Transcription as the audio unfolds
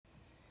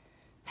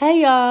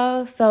Hey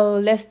y'all, so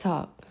let's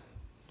talk.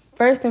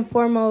 First and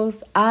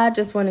foremost, I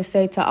just want to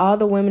say to all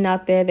the women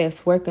out there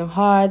that's working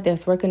hard,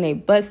 that's working their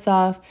butts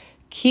off,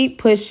 keep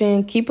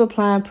pushing, keep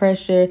applying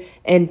pressure,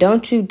 and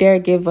don't you dare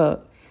give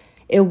up.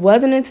 It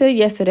wasn't until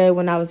yesterday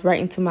when I was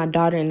writing to my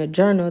daughter in a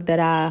journal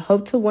that I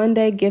hope to one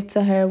day give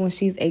to her when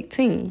she's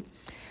 18.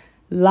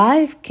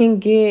 Life can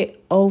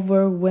get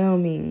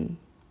overwhelming,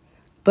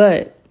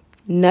 but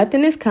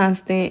nothing is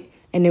constant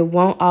and it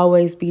won't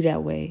always be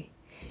that way.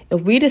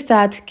 If we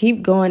decide to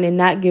keep going and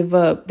not give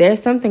up, there's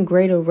something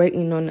greater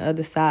waiting on the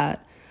other side.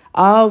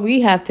 All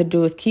we have to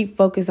do is keep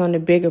focused on the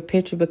bigger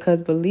picture because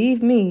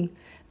believe me,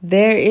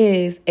 there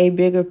is a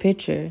bigger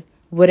picture,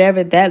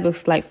 whatever that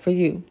looks like for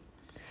you.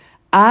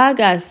 I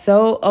got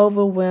so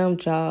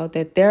overwhelmed, y'all,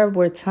 that there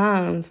were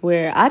times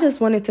where I just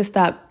wanted to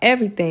stop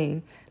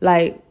everything,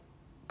 like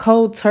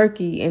cold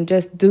turkey, and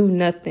just do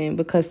nothing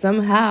because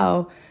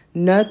somehow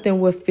nothing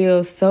would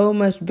feel so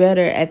much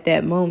better at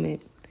that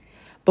moment.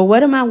 But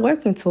what am I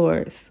working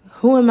towards?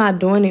 Who am I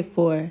doing it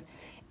for?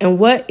 And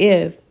what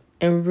if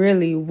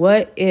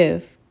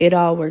it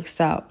all works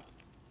out?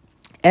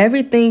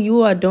 Everything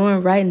you are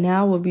doing right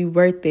now will be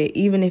worth it,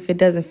 even if it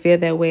doesn't feel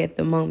that way at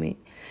the moment.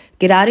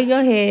 Get out of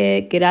your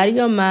head, get out of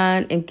your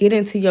mind, and get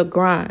into your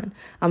grind.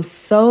 I'm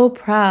so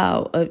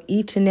proud of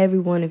each and every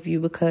one of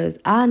you because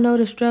I know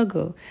the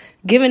struggle.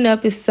 Giving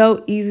up is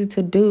so easy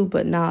to do,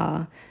 but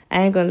nah,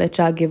 I ain't gonna let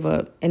y'all give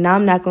up. And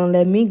I'm not gonna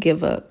let me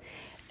give up.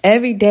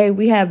 Every day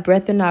we have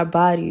breath in our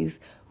bodies.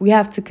 We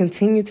have to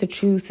continue to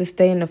choose to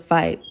stay in the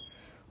fight.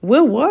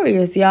 We're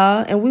warriors,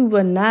 y'all, and we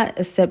will not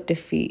accept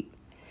defeat.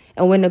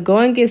 And when the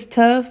going gets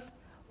tough,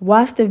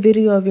 watch the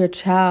video of your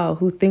child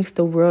who thinks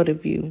the world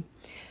of you.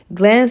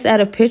 Glance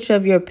at a picture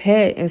of your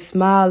pet and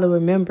smile and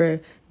remember,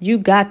 you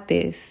got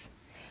this.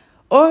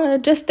 Or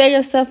just stare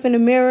yourself in the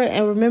mirror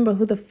and remember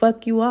who the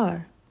fuck you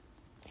are.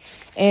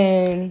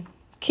 And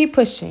keep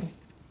pushing.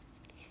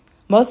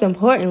 Most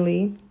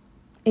importantly,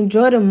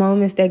 enjoy the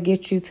moments that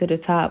get you to the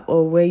top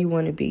or where you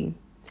want to be.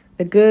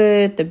 The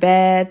good, the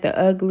bad, the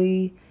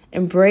ugly.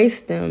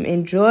 Embrace them,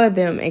 enjoy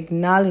them,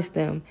 acknowledge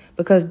them.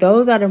 Because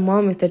those are the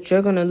moments that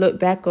you're going to look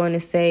back on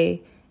and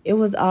say, it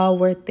was all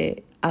worth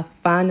it. I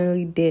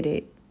finally did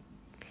it.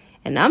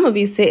 And I'm going to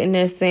be sitting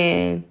there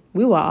saying,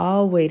 we were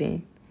all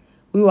waiting.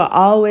 We were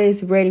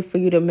always ready for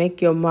you to make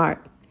your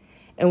mark.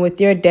 And with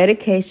your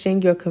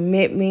dedication, your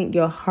commitment,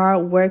 your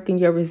hard work, and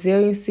your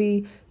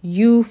resiliency,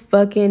 you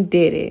fucking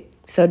did it.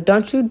 So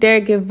don't you dare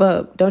give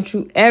up. Don't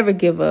you ever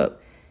give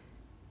up.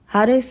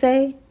 How they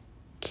say?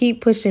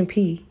 Keep pushing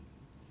P.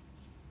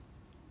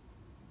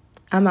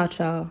 I'm out,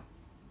 y'all.